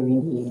provided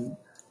during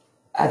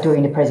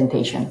the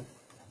presentation.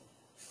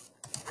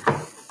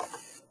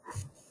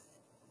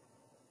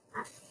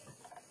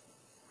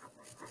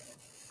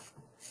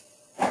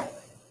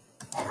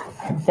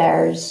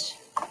 There's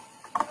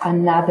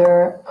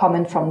another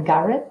comment from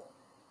Gareth.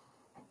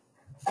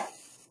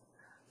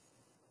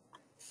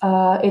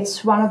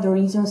 It's one of the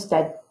reasons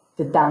that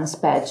the Duns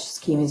badge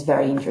scheme is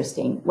very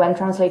interesting. When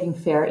translating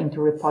FAIR into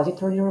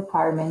repository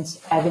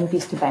requirements, having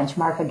this to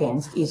benchmark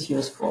against is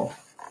useful.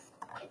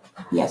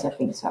 Yes, I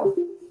think so.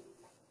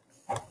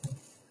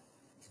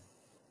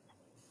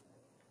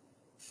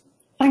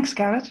 Thanks,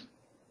 Garrett.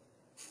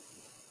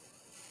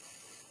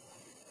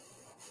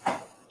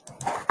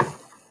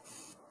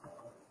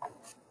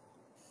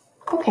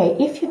 Okay,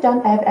 if you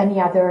don't have any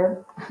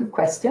other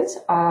questions,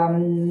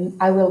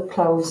 I will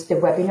close the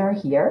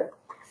webinar here.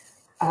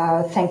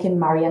 Thanking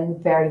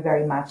Marjan very,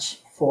 very much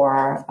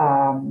for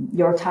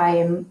your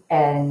time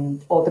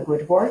and all the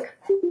good work.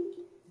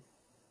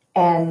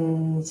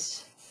 And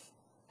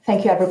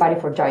thank you everybody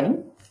for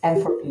joining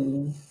and for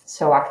being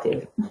so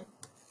active.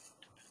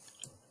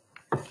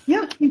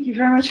 Yeah, thank you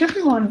very much,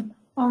 everyone.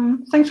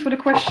 Thanks for the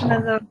question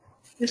and the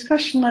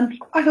discussion,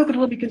 and I hope it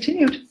will be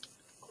continued.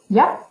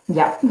 Yeah.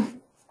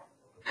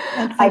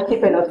 I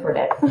keep a note for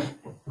that.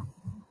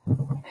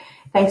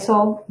 Thanks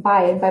all.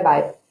 Bye.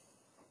 Bye-bye.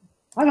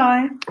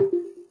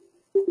 Bye-bye.